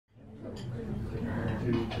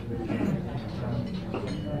It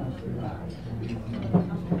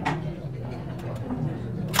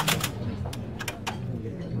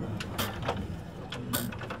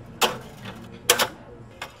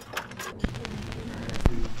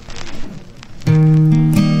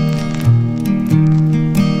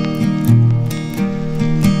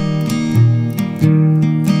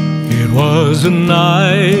was a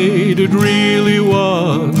night, it really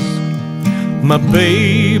was. My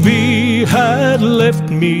baby had left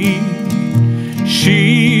me.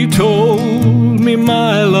 She told me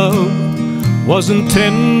my love wasn't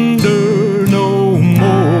tender no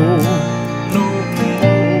more.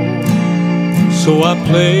 So I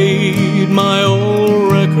played my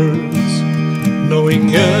old records,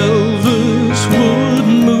 knowing Elvis would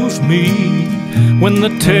move me. When the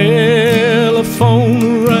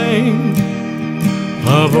telephone rang,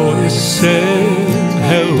 a voice said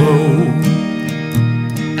hello.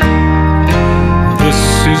 This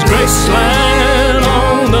is Graceland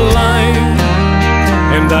on the line,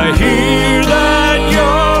 and I hear that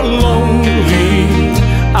you're lonely.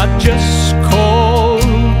 I just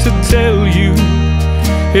called to tell you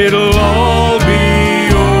it'll all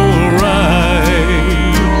be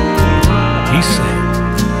alright. He said,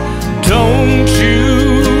 don't you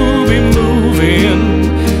be moving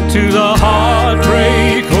to the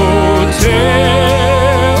Heartbreak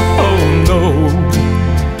Hotel. Oh no,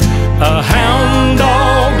 a hound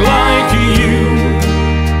dog like you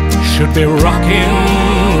should be rocking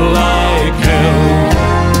like hell.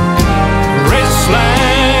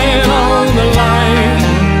 Graceland on the line,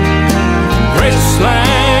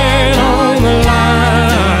 Graceland on the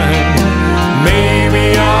line. Maybe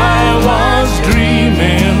I was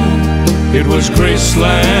dreaming, it was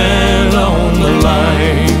Graceland on the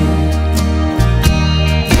line.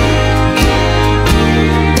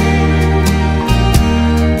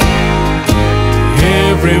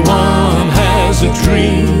 Everyone has a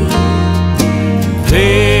dream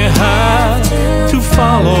they have to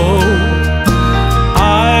follow.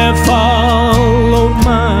 I followed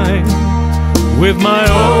mine with my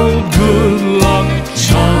old good luck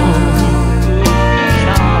charm.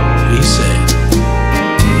 He said,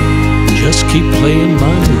 just keep playing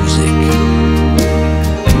my music,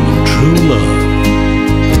 and true love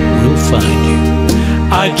will find you.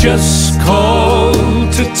 I just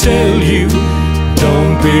called to tell you,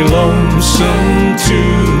 don't be lonesome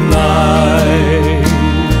tonight.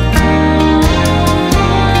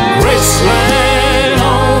 Graceland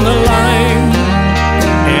on the line,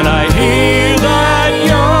 and I hear that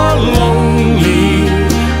you're lonely.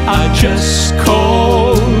 I just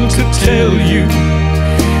called to tell you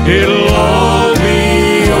it'll all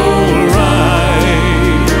be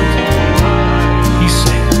alright. He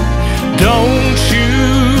said, don't you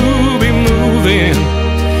be moving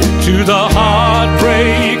to the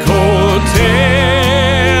Heartbreak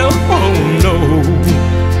Hotel. Oh no,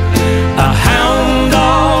 a hound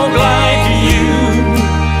dog like you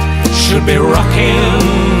should be rocking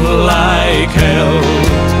like hell.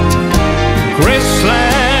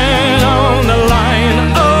 Graceland on the line,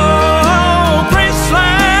 oh,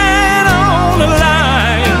 Graceland on the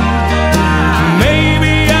line.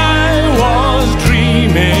 Maybe I was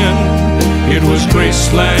dreaming, it was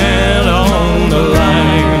Graceland on the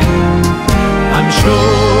line. I'm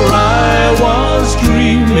sure I was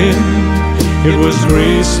dreaming, it was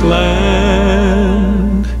Graceland